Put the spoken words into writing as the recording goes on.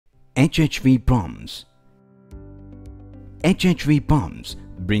HHV pumps. HHV pumps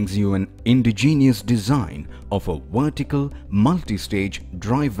brings you an indigenous design of a vertical multi-stage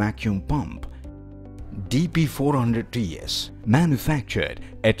dry vacuum pump DP400TS, manufactured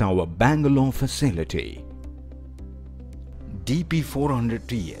at our Bangalore facility.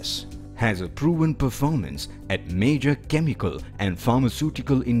 DP400TS has a proven performance at major chemical and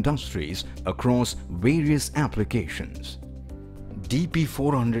pharmaceutical industries across various applications.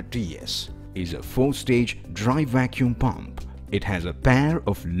 DP400TS is a 4-stage dry vacuum pump. It has a pair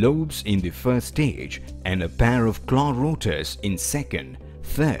of lobes in the first stage and a pair of claw rotors in second,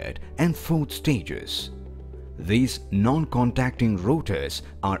 third and fourth stages. These non-contacting rotors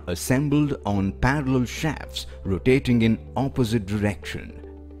are assembled on parallel shafts rotating in opposite direction.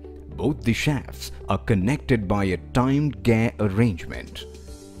 Both the shafts are connected by a timed gear arrangement.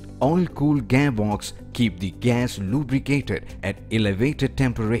 Oil-cooled gearbox keep the gas lubricated at elevated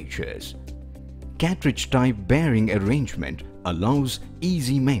temperatures. Cartridge-type bearing arrangement allows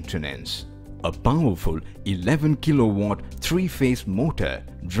easy maintenance. A powerful 11 kilowatt 3-phase motor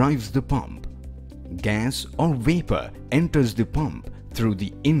drives the pump. Gas or vapor enters the pump through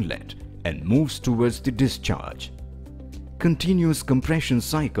the inlet and moves towards the discharge. Continuous compression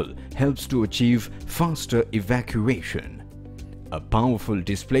cycle helps to achieve faster evacuation. A powerful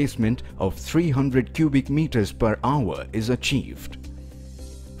displacement of 300 cubic meters per hour is achieved.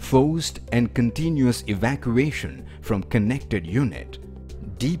 Forced and continuous evacuation from connected unit.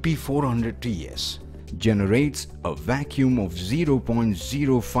 DP400TS generates a vacuum of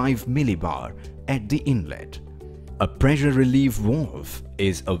 0.05 millibar at the inlet. A pressure relief valve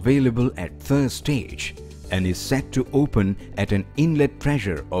is available at third stage and is set to open at an inlet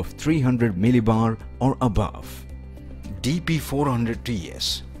pressure of 300 millibar or above.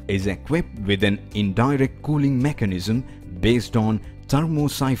 DP400TS is equipped with an indirect cooling mechanism based on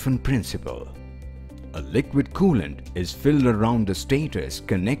thermosiphon principle. A liquid coolant is filled around the stators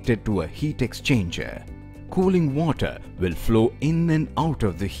connected to a heat exchanger. Cooling water will flow in and out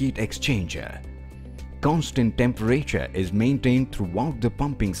of the heat exchanger. Constant temperature is maintained throughout the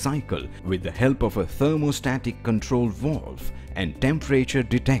pumping cycle with the help of a thermostatic control valve and temperature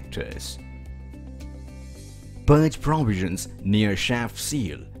detectors. Purge provisions near shaft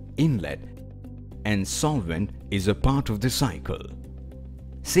seal, inlet and solvent is a part of the cycle.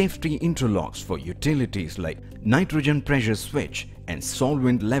 Safety interlocks for utilities like nitrogen pressure switch and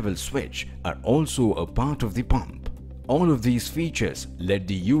solvent level switch are also a part of the pump. All of these features let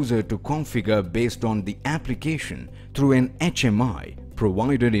the user to configure based on the application through an HMI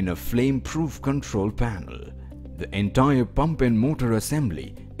provided in a flame-proof control panel. The entire pump and motor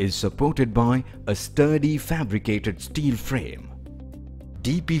assembly is supported by a sturdy fabricated steel frame.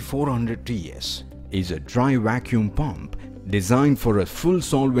 DP400TS is a dry vacuum pump designed for a full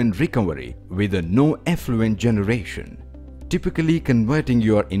solvent recovery with a no effluent generation, typically converting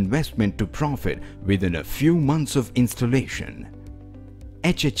your investment to profit within a few months of installation.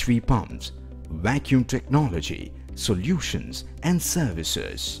 HHV pumps, vacuum technology, solutions and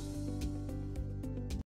services.